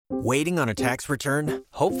Waiting on a tax return?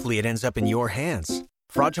 Hopefully it ends up in your hands.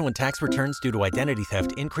 Fraudulent tax returns due to identity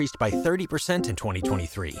theft increased by 30% in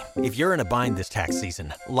 2023. If you're in a bind this tax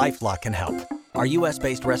season, LifeLock can help. Our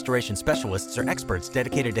U.S.-based restoration specialists are experts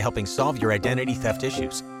dedicated to helping solve your identity theft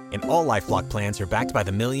issues. And all LifeLock plans are backed by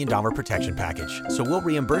the $1 Million Protection Package. So we'll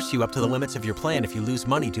reimburse you up to the limits of your plan if you lose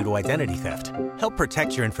money due to identity theft. Help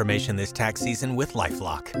protect your information this tax season with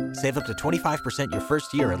LifeLock. Save up to 25% your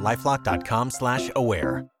first year at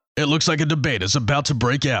LifeLock.com/aware. It looks like a debate is about to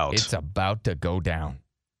break out. It's about to go down.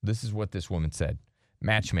 This is what this woman said.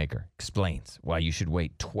 Matchmaker explains why you should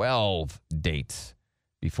wait 12 dates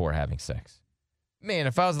before having sex. Man,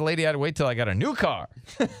 if I was a lady, I'd wait till I got a new car.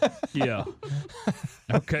 Yeah.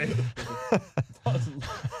 Okay. I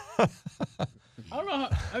don't know.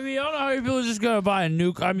 I don't know how people are just gonna buy a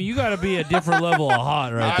new car. I mean, you got to be a different level of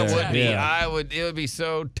hot right there. I would be. Yeah. It would be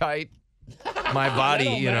so tight. My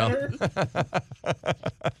body,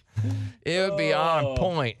 it would be on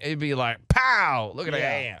point. It'd be like, pow! Look at the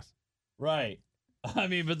ass. Right. I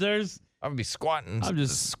mean, but there's. I would be squatting. I'm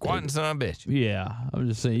just squatting son of a bitch. Yeah, I'm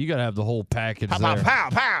just saying you got to have the whole package Pow, there. pow,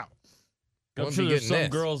 pow. I'm sure there's some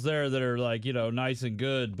girls there that are like, nice and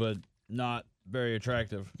good, but not very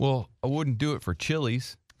attractive. Well, I wouldn't do it for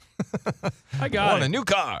Chili's. I want a new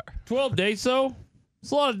car. 12 dates, though?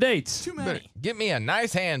 It's a lot of dates. Too many. Get me a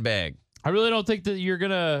nice handbag. I really don't think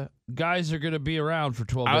that guys are going to be around for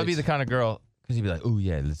 12 days. I would be the kind of girl, because you'd be like, oh,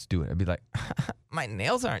 yeah, let's do it. I'd be like, my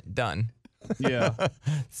nails aren't done. Yeah.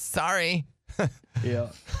 Sorry. Yeah.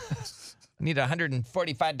 I need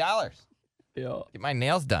 $145. Yeah. Get my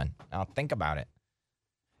nails done. I'll think about it.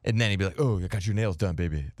 And then he'd be like, oh, I got your nails done,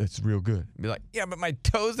 baby. That's real good. I'd be like, yeah, but my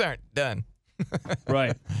toes aren't done.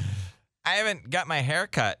 Right. I haven't got my hair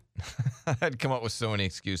cut. I'd come up with so many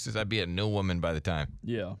excuses. I'd be a new woman by the time.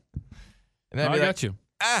 Yeah. And then I got you.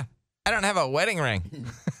 I don't have a wedding ring.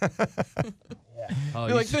 Oh,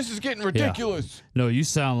 You're like, this is getting ridiculous. Yeah. No, you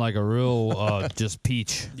sound like a real just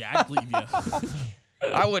peach. Yeah, I believe you.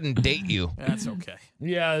 I wouldn't date you. That's okay.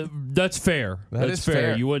 Yeah, that's fair. That's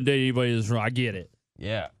fair. You wouldn't date anybody that's wrong. I get it.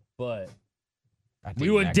 Yeah. But I'd we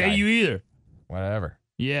wouldn't date you either. Whatever.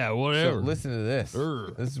 Yeah, whatever. So listen to this.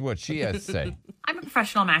 This is what she has to say. I'm a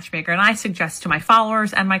professional matchmaker, and I suggest to my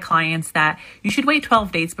followers and my clients that you should wait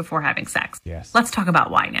 12 dates before having sex. Yes. Let's talk about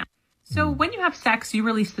why now. So when you have sex, you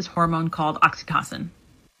release this hormone called oxytocin,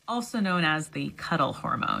 also known as the cuddle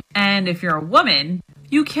hormone. And if you're a woman,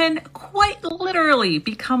 you can quite literally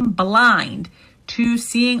become blind to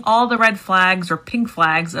seeing all the red flags or pink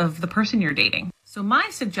flags of the person you're dating. So my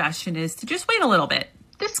suggestion is to just wait a little bit.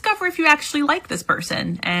 Discover if you actually like this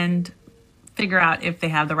person and figure out if they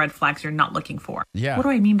have the red flags you're not looking for. Yeah. What do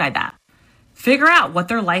I mean by that? Figure out what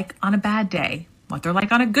they're like on a bad day, what they're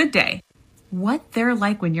like on a good day, what they're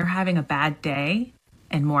like when you're having a bad day,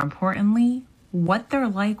 and more importantly, what they're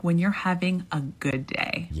like when you're having a good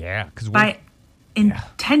day. Yeah. By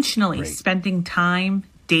intentionally spending time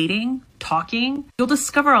dating, talking, you'll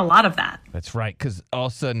discover a lot of that. That's right. Because all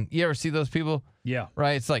of a sudden, you ever see those people? Yeah.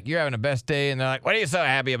 Right? It's like you're having the best day, and they're like, what are you so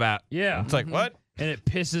happy about? Yeah. It's like, what? And it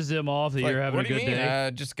pisses them off that you're having a good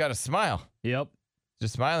day. Just got to smile. Yep.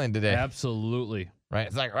 Just smiling today. Absolutely. Right?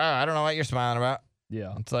 It's like, wow, I don't know what you're smiling about.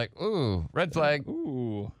 Yeah. It's like, ooh, red flag.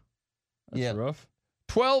 Ooh. That's rough.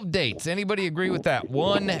 12 dates. Anybody agree with that?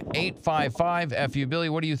 1-855-FU. Billy,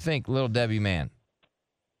 what do you think, little Debbie man?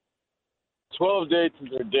 12 dates is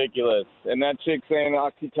ridiculous. And that chick saying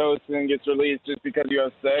oxytocin gets released just because you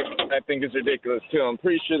have sex, I think is ridiculous, too. I'm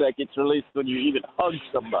pretty sure that gets released when you even hug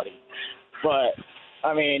somebody. But,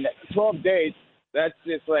 12 dates, that's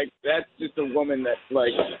just a woman that,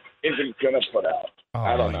 isn't going to put out. Oh,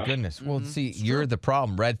 I don't know. my goodness. Well, see, you're the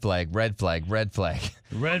problem. Red flag, red flag, red flag.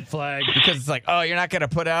 Red flag. Because it's like, oh, you're not going to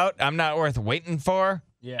put out? I'm not worth waiting for?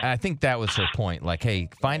 Yeah. I think that was her point. Like, hey,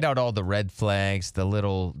 find out all the red flags,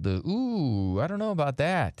 ooh, I don't know about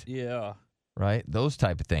that. Yeah. Right? Those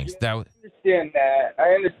type of things. I understand that. I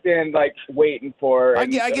understand, waiting for. I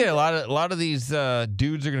get it. A lot of these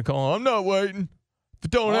dudes are going to call, I'm not waiting. If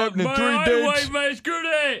it don't happen in 3 dates. Wait, man, screw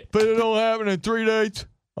that. If it don't happen in 3 dates,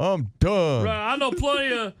 I'm done. Right, I know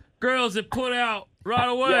plenty of girls that put out right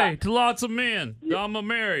away to lots of men that I'm going to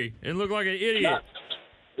marry and look like an idiot.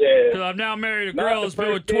 Because I've now married a girl that's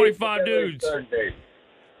been with 25 dudes.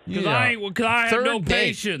 Because I have no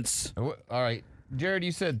patience. All right. Jared,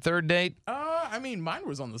 you said third date? Mine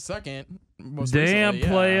was on the second. Most Damn, recently,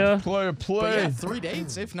 playa. Play. But yeah, 3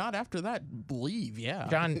 dates. If not after that, leave, yeah.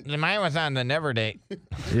 John, mine was on the never date.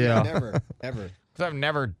 Yeah. Never, ever. Because I've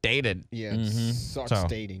never dated. Yeah, it sucks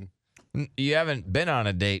dating. You haven't been on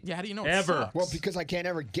a date. Yeah, how do you know Ever. it sucks? Well, because I can't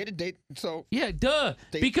ever get a date, so. Yeah, duh.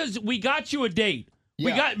 Date. Because we got you a date.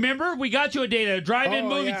 Remember, we got you a date at a drive-in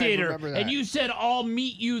movie I theater, remember that. and you said, I'll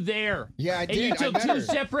meet you there. Yeah, I and did. And you took met two her.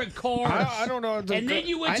 separate cars. I don't know. And then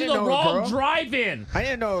you went to the wrong drive-in. I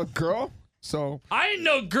didn't know a girl, so. I didn't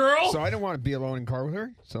know a girl. So I didn't want to be alone in car with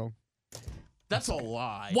her, so. That's a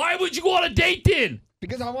lie. Why would you go on a date then?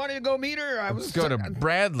 Because I wanted to go meet her. Let's go to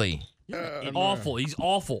Bradley. Awful. He's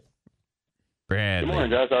awful. Bradley. Good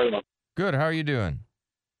morning, guys. How are you? Good. How are you doing?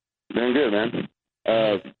 Doing good, man.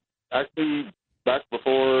 Actually, back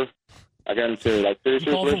before I got into serious.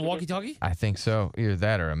 You call from walkie-talkie? I think so. Either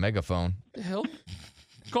that or a megaphone. The hell?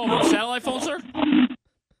 Call from a satellite phone, sir?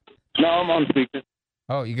 No, I'm on speaker.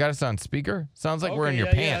 Oh, you got us on speaker? Sounds like we're in your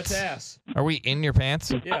pants. Yeah, that's ass. Are we in your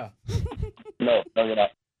pants? Yeah. No, we're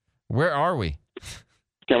not. Where are we?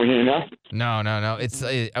 Can we hear you now? No. It's.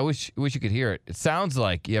 I wish you could hear it. It sounds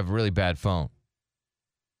like you have a really bad phone.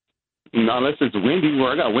 No, unless it's windy.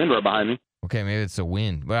 Where I got wind right behind me. Okay, maybe it's the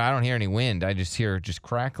wind. But I don't hear any wind. I just hear just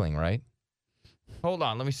crackling, right? Hold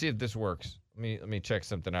on. Let me see if this works. Let me check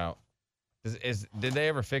something out. Did they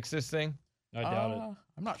ever fix this thing? I doubt it.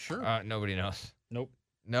 I'm not sure. Nobody knows. Nope.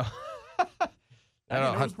 No. I didn't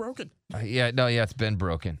know it was broken. Yeah, it's been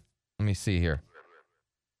broken. Let me see here.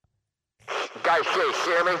 Guys,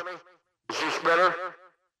 hear me? Is this better?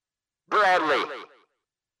 Bradley.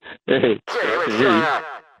 Hey. What's going on?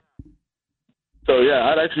 So yeah,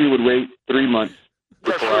 I actually would wait 3 months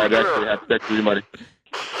before I'd actually have sex with anybody.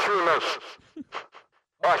 3 months.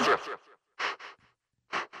 Awesome.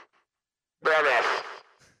 Badass.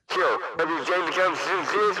 So, have you joined the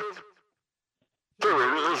conversation?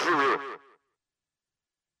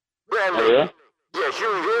 Bradley. Oh, yeah? Yeah,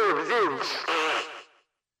 sure.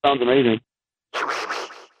 Sounds amazing.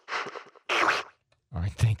 All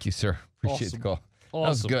right, thank you, sir. Appreciate the call. Awesome. That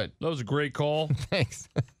was good. That was a great call. Thanks.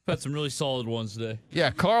 Had some really solid ones today.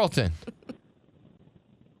 Yeah, Carlton.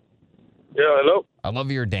 Yeah, hello? I love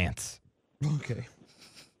your dance. Okay.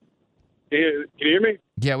 Can you hear me?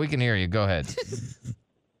 Yeah, we can hear you. Go ahead.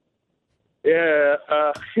 Yeah,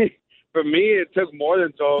 for me, it took more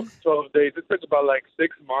than 12 days. It took about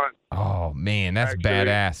 6 months. Oh, man, that's Actually,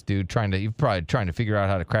 badass, dude. You're probably trying to figure out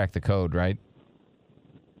how to crack the code, right?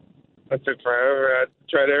 That took forever. I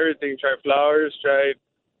tried everything. Tried flowers, tried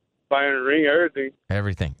buying a ring, everything.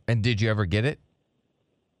 Everything. And did you ever get it?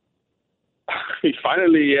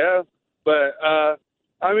 Finally, yeah. But, I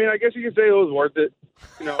guess you could say it was worth it.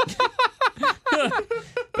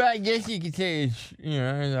 But I guess you could say it's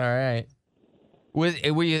all right. Was it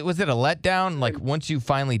a letdown? Like, once you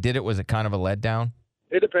finally did it, was it kind of a letdown?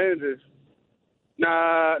 It depends.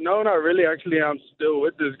 No, not really. Actually, I'm still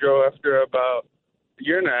with this girl after about a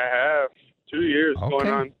year and a half, 2 years going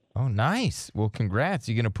on. Oh, nice. Well, congrats.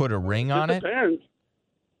 You going to put a ring on it? Depends.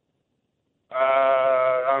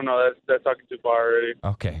 I don't know. That's talking too far already.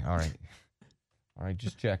 Okay. All right.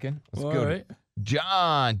 Just checking. Let's All go. right.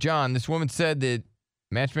 John, this woman said that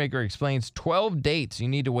Matchmaker explains 12 dates. You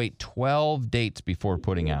need to wait 12 dates before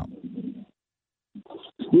putting out.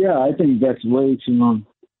 Yeah, I think that's way too long.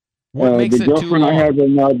 What makes the it too girlfriend long? I have right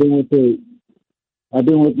now, I've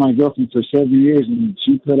been with my girlfriend for 7 years, and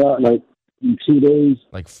she put out in 2 days.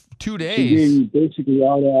 2 days? She gave me basically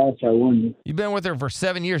all the ass I wanted. You've been with her for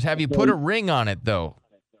 7 years. Have you put a ring on it, though?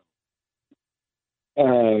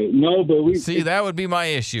 No, but we see. That would be my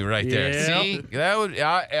issue right there. Yeah. See, that would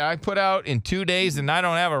I put out in 2 days and I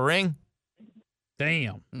don't have a ring.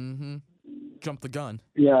 Damn. Mm-hmm. Jump the gun.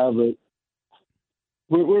 Yeah, but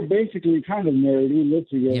we're basically kind of married. We live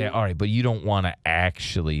together. Yeah, all right, but you don't want to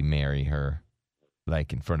actually marry her,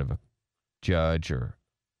 like in front of a judge or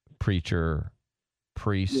preacher or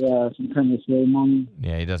priest. Yeah, some kind of ceremony.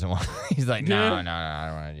 Yeah, he doesn't want. He's like, no, I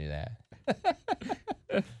don't want to do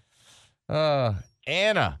that.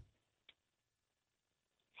 Anna.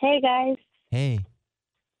 Hey, guys. Hey.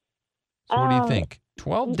 So what do you think?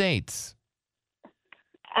 12 dates.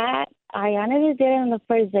 I honestly did it on the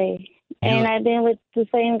first day. And I've been with the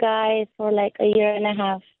same guy for a year and a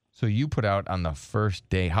half. So you put out on the first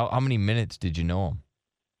day. How many minutes did you know him?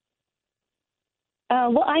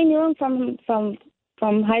 Well, I knew him from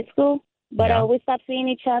high school, but we stopped seeing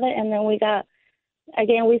each other, and then we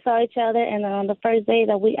saw each other, and then on the first day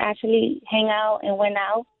that we actually hang out and went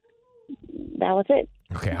out, that was it.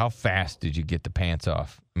 Okay, how fast did you get the pants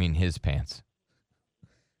off? I mean, his pants.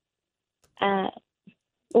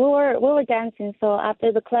 We were dancing, so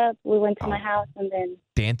after the club, we went to my house, and then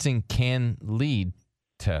dancing can lead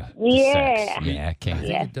to sex. Yeah, it can. I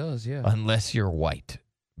think it does, yeah. Unless you're white.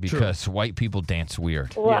 Because white people dance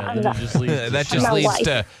weird. Well, that just leads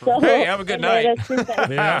to, so, hey, have a good night.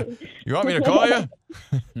 Yeah. You want me to call you?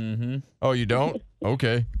 Mm-hmm. Oh, you don't?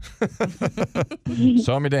 Okay.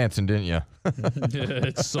 Saw me dancing, didn't you? Yeah,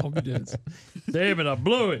 it's saw me dancing. Damn it, I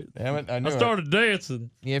blew it. Damn it, I knew I started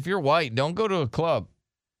dancing. Yeah, if you're white, don't go to a club.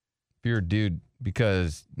 If you're a dude,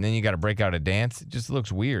 because then you got to break out a dance. It just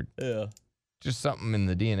looks weird. Yeah. Just something in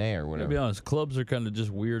the DNA or whatever. To be honest, clubs are kind of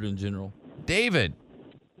just weird in general. David.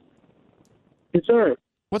 Yes, sir.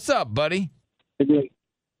 What's up, buddy? Hey, doing,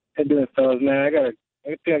 fellas, man. I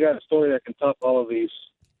think I got a story that can top all of these.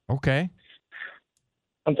 Okay.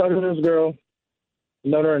 I'm talking to this girl.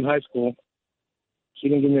 Met her in high school. She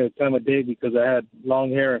didn't give me the time of day because I had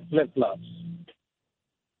long hair and flip flops.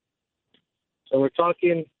 So we're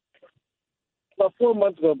talking. About 4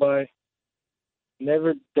 months go by.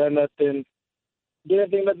 Never done nothing.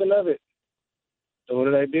 Didn't think nothing of it. So what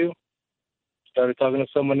did I do? Started talking to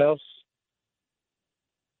someone else.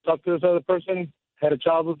 Talked to this other person. Had a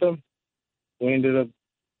child with them. We ended up.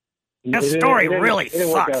 That story really it didn't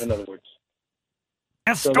work sucks. out, in other words.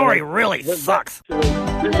 That story really sucks. This is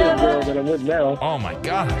the girl that I'm with now. Oh my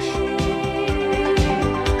gosh.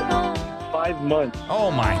 5 months. Oh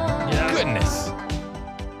my goodness.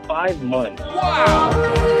 5 months. Wow.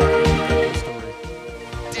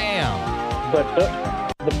 Damn. But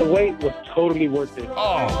the wait was totally worth it.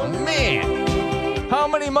 Oh man. How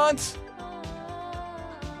many months?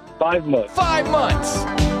 5 months. 5 months.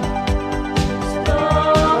 5?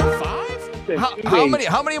 How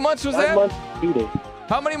many months was 5 that? months, 2 days.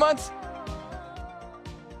 How many months?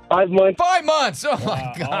 5 months. 5 months. Oh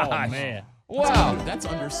my gosh. Oh man. Wow. That's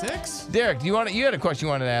under 6. Derek, you had a question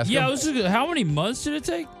you wanted to ask Yeah, him? I was just, how many months did it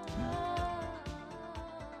take?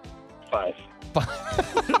 5.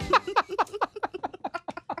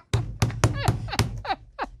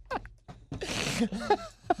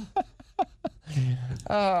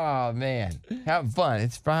 Oh man, having fun.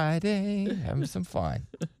 It's Friday, having some fun.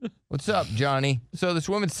 What's up, Johnny? So this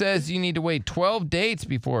woman says you need to wait 12 dates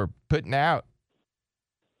before putting out.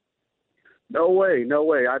 No way.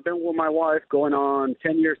 I've been with my wife going on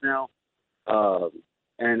 10 years now.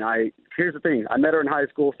 And here's the thing. I met her in high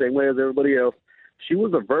school, same way as everybody else. She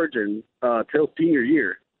was a virgin till senior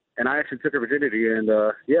year. And I actually took her virginity. And,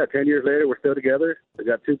 10 years later, we're still together. We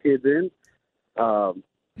got 2 kids in.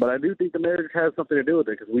 But I do think the marriage has something to do with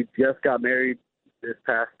it because we just got married this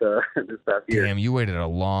past year. Damn, you waited a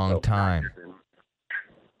long time.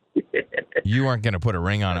 You weren't going to put a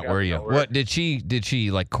ring on it, were you? What did she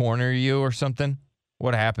like corner you or something?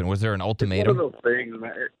 What happened? Was there an ultimatum? It's one of those things,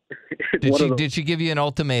 man. Did she give you an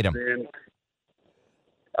ultimatum?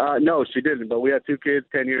 No, she didn't. But we had 2 kids,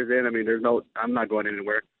 10 years in. I mean, I'm not going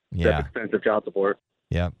anywhere. Yeah. That's expensive child support.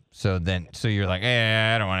 Yep. So you're like,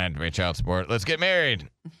 I don't want to have to pay child support. Let's get married.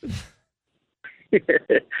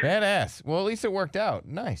 Badass. Well, at least it worked out.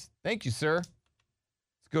 Nice. Thank you, sir. Let's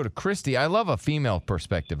go to Christy. I love a female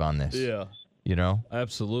perspective on this. Yeah. You know?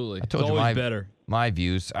 Absolutely. I told it's you always better. My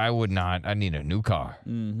views. I would not. I need a new car.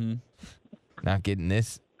 Mm-hmm. Not getting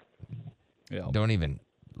this. Yeah. Don't even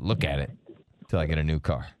look at it till I get a new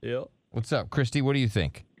car. Yep. What's up, Christy? What do you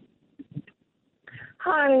think?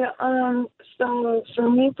 Hi. So for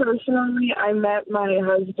me personally, I met my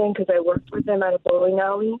husband because I worked with him at a bowling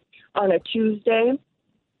alley on a Tuesday,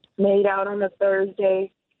 made out on a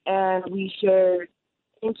Thursday, and we shared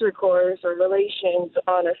intercourse or relations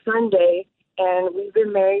on a Sunday. And we've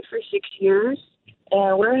been married for 6 years,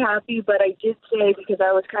 and we're happy. But I did say, because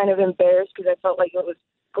I was kind of embarrassed because I felt like it was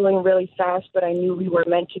going really fast, but I knew we were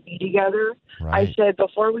meant to be together. Right. I said,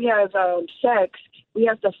 before we have sex, we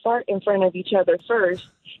have to fart in front of each other first.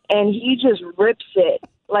 And he just rips it.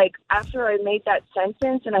 Like, after I made that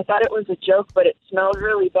sentence, and I thought it was a joke, but it smelled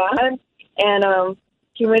really bad. And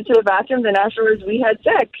he went to the bathroom, and afterwards we had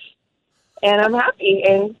sex. And I'm happy.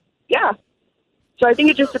 And, yeah. So I think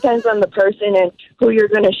it just depends on the person and who you're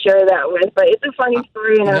going to share that with. But it's a funny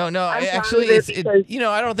story. And Actually,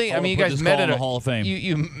 I don't think. I mean, you guys met at a Hall of Fame.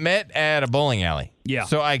 You met at a bowling alley. Yeah.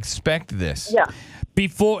 So I expect this. Yeah.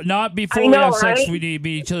 Before we have sex, we need to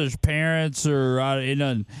be each other's parents or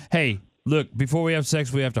hey, look, before we have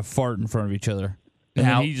sex, we have to fart in front of each other. And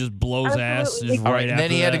then he just blows ass. Just All right right, and after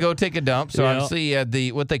then he had to that. go take a dump. So obviously he had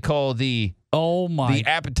what they call the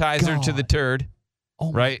appetizer to the turd.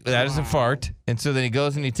 Right, that is a fart. And so then he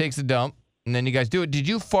goes and he takes a dump, and then you guys do it. Did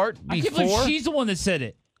you fart I can't before? believe she's the one that said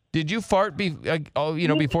it. Did you fart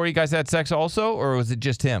before you guys had sex also, or was it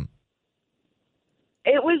just him?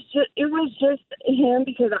 It was just him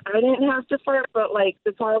because I didn't have to fart, but like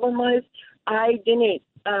the problem was I didn't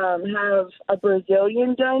have a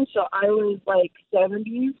Brazilian done, so I was like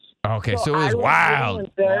 70s. Okay, so it I was wild.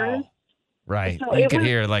 really embarrassed. Right, So you it could was-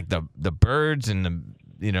 hear like the birds and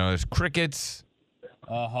there's crickets.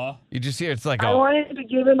 You just hear it's like, I wanted to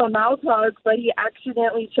give him a mouth hug, but he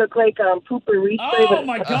accidentally took like poopery spray. Oh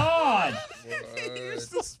my God! He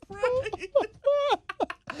used the spray.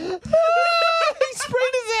 he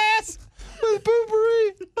sprayed his ass with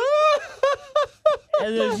poopery.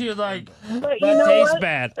 And then she was like, But you that know tastes what?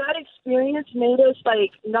 bad. That experience made us like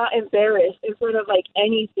not embarrassed in front of like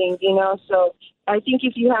anything, you know. So I think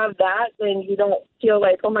if you have that, then you don't feel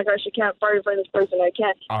like, oh my gosh, I can't fart in front of this person. I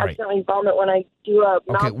can't All right. accidentally vomit when I do a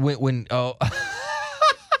Okay, mouth. when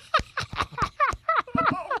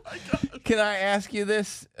Can I ask you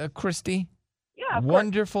this, Christy? Yeah, of course.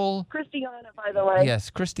 Wonderful. Christiana, by the way. Yes,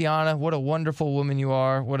 Christiana, what a wonderful woman you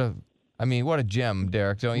are. What a gem,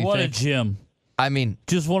 Derek, don't you What think? a gem. I mean,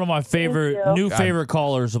 just one of my favorite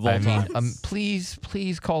callers of all time.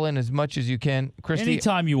 Please call in as much as you can. Christy.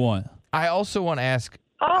 Anytime you want. I also want to ask.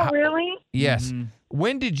 Oh, really? Yes. Mm-hmm.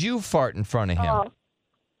 When did you fart in front of him?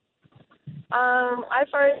 I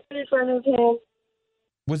farted in front of him.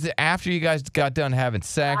 Was it after you guys got done having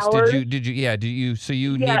sex? Hours. Did you yeah, so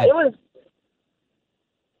you Yeah, needed it was.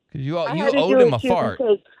 Cuz you I you had to owed do him it a too fart.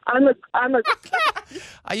 because I'm a.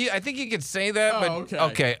 I think you could say that, but Oh,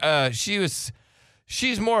 okay.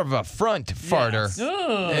 She's more of a front farter.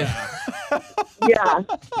 Yeah.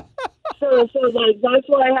 So like that's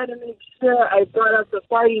why I had to make sure I brought up the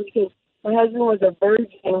farting because my husband was a virgin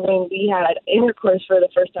when we had intercourse for the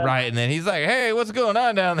first time. Right, and then he's like, "Hey, what's going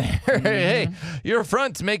on down there? Hey, your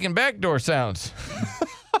front's making backdoor sounds."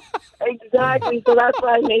 Exactly. So that's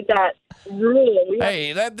why I made that rule.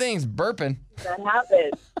 Hey, that thing's burping. That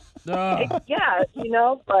happened. Yeah, you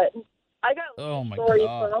know, but I got stories,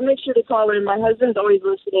 so I'll make sure to call in. My husband's always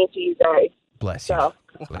listening to you guys. Bless you. So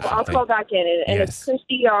I'll call back in, and it's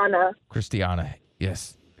Christiana. Christiana,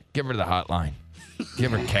 yes. Give her the hotline.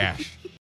 Give her cash.